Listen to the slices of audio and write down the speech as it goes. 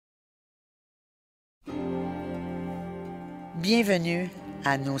Bienvenue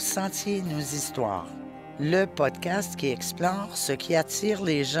à Nos Sentiers, Nos Histoires, le podcast qui explore ce qui attire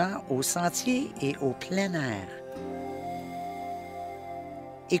les gens aux sentiers et au plein air.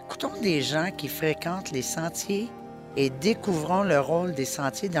 Écoutons des gens qui fréquentent les sentiers et découvrons le rôle des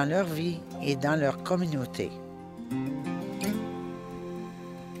sentiers dans leur vie et dans leur communauté.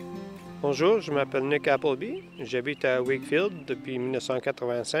 Bonjour, je m'appelle Nick Appleby. J'habite à Wakefield depuis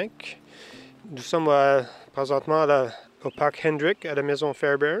 1985. Nous sommes présentement au parc Hendrick, à la maison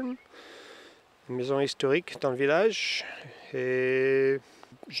Fairbairn, une maison historique dans le village. Et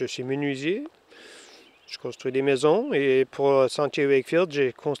je suis menuisier. Je construis des maisons et pour le sentier Wakefield,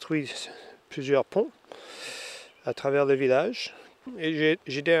 j'ai construit plusieurs ponts à travers le village. Et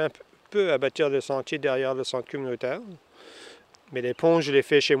j'ai aidé un peu à bâtir le sentier derrière le centre communautaire. Mais les ponts, je les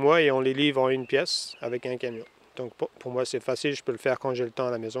fais chez moi et on les livre en une pièce avec un camion. Donc pour moi, c'est facile, je peux le faire quand j'ai le temps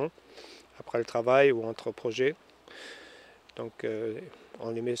à la maison, après le travail ou entre projets. Donc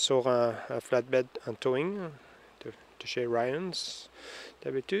on les met sur un flatbed, un towing de chez Ryan's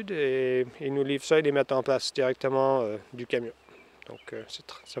d'habitude et ils nous livrent ça et les mettent en place directement du camion. Donc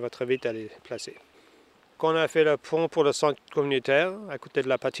ça va très vite à les placer. Quand on a fait le pont pour le centre communautaire à côté de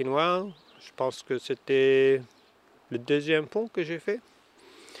la patinoire, je pense que c'était le deuxième pont que j'ai fait.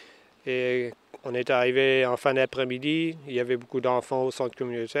 Et on est arrivé en fin d'après-midi, il y avait beaucoup d'enfants au centre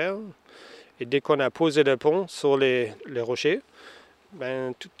communautaire. Et dès qu'on a posé le pont sur les rochers,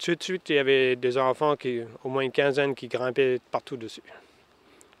 tout de suite, il y avait des enfants, au moins une quinzaine, qui grimpaient partout dessus.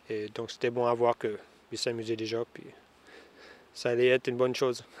 Et donc c'était bon à voir qu'ils s'amusaient déjà, puis ça allait être une bonne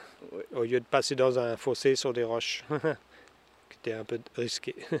chose. Au lieu de passer dans un fossé sur des roches, qui était un peu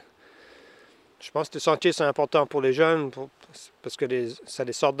risqué. Je pense que le sentier, c'est important pour les jeunes parce que ça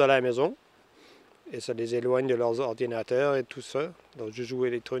les sort de la maison et ça les éloigne de leurs ordinateurs et tout ça, leurs jouets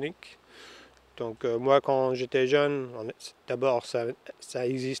électroniques. Donc moi, quand j'étais jeune, d'abord, ça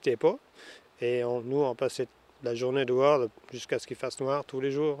n'existait pas. Et nous, on passait la journée dehors jusqu'à ce qu'il fasse noir tous les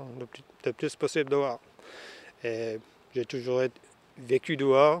jours, le plus possible dehors. Et j'ai toujours vécu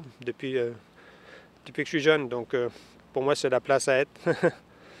dehors depuis que je suis jeune. Donc pour moi, c'est la place à être.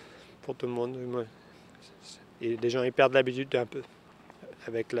 Pour tout le monde. Et les gens ils perdent l'habitude un peu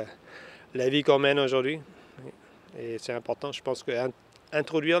avec la vie qu'on mène aujourd'hui. Et c'est important, je pense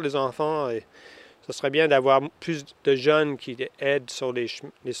qu'introduire les enfants, ce serait bien d'avoir plus de jeunes qui aident sur les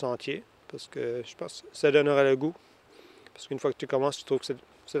sentiers, parce que je pense que ça donnerait le goût. Parce qu'une fois que tu commences, tu trouves que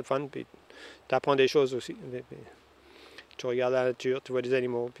c'est le fun, puis tu apprends des choses aussi. Tu regardes la nature, tu vois des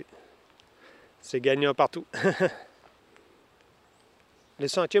animaux, puis c'est gagnant partout. Les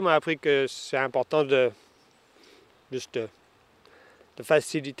sentiers m'ont appris que c'est important de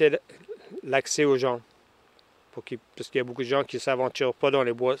faciliter l'accès aux gens. Parce qu'il y a beaucoup de gens qui ne s'aventurent pas dans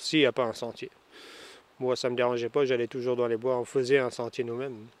les bois s'il n'y a pas un sentier. Moi, ça ne me dérangeait pas, j'allais toujours dans les bois. On faisait un sentier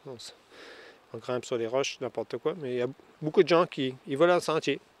nous-mêmes. On grimpe sur les roches, n'importe quoi. Mais il y a beaucoup de gens qui veulent un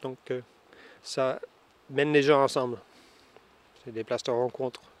sentier. Donc, ça mène les gens ensemble. C'est des places de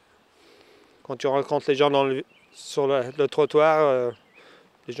rencontre. Quand tu rencontres les gens sur le trottoir,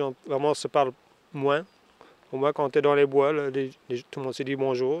 les gens vraiment se parlent moins. Au moins, quand tu es dans les bois, là, tout le monde se dit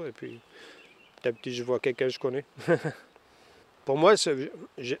bonjour. Et puis, d'habitude, je vois quelqu'un que je connais. Pour moi,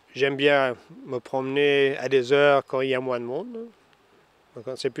 j'aime bien me promener à des heures quand il y a moins de monde. Donc,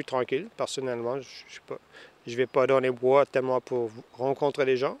 quand c'est plus tranquille, personnellement. Je ne vais pas dans les bois tellement pour rencontrer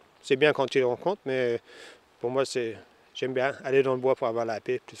les gens. C'est bien quand tu les rencontres, mais pour moi, j'aime bien aller dans le bois pour avoir la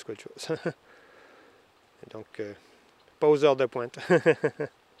paix plus qu'autre chose. Et donc, pas aux heures de pointe.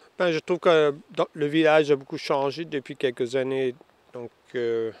 Je trouve que le village a beaucoup changé depuis quelques années. Donc,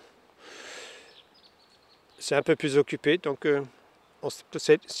 c'est un peu plus occupé. Donc,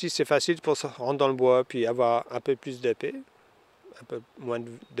 si c'est facile pour se rendre dans le bois puis avoir un peu plus de paix, un peu moins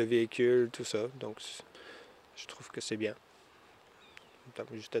de véhicules, tout ça. Donc, je trouve que c'est bien.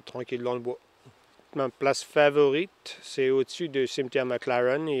 Juste être tranquille dans le bois. Ma place favorite, c'est au-dessus du cimetière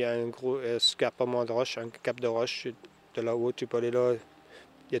McLaren. Il y a un gros escarpement de roche, un cap de roche. De là-haut, tu peux aller là.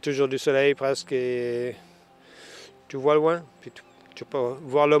 Il y a toujours du soleil presque et tu vois loin. Puis tu peux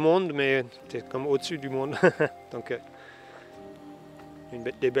voir le monde, mais tu es comme au-dessus du monde. Donc,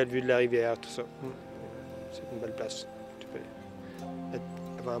 des belles vues de la rivière, tout ça. C'est une belle place. Tu peux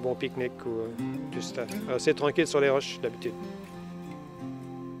avoir un bon pique-nique ou juste rester tranquille sur les roches d'habitude.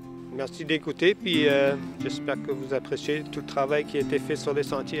 Merci d'écouter, puis j'espère que vous appréciez tout le travail qui a été fait sur les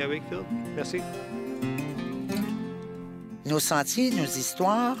sentiers à Wakefield. Merci. Nos sentiers, nos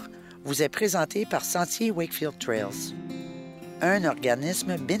histoires vous est présenté par Sentier Wakefield Trails, un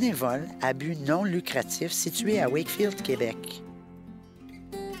organisme bénévole à but non lucratif situé à Wakefield, Québec.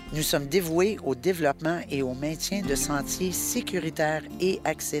 Nous sommes dévoués au développement et au maintien de sentiers sécuritaires et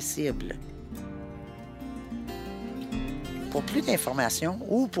accessibles. Pour plus d'informations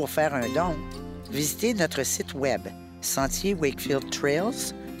ou pour faire un don, visitez notre site web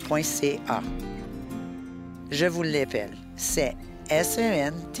sentierwakefieldtrails.ca. Je vous l'appelle, c'est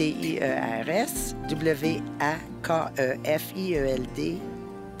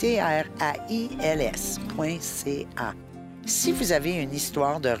sentierwakefieldtrails.ca. Si vous avez une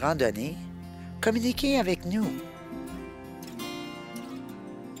histoire de randonnée, communiquez avec nous.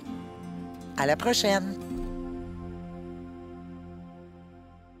 À la prochaine!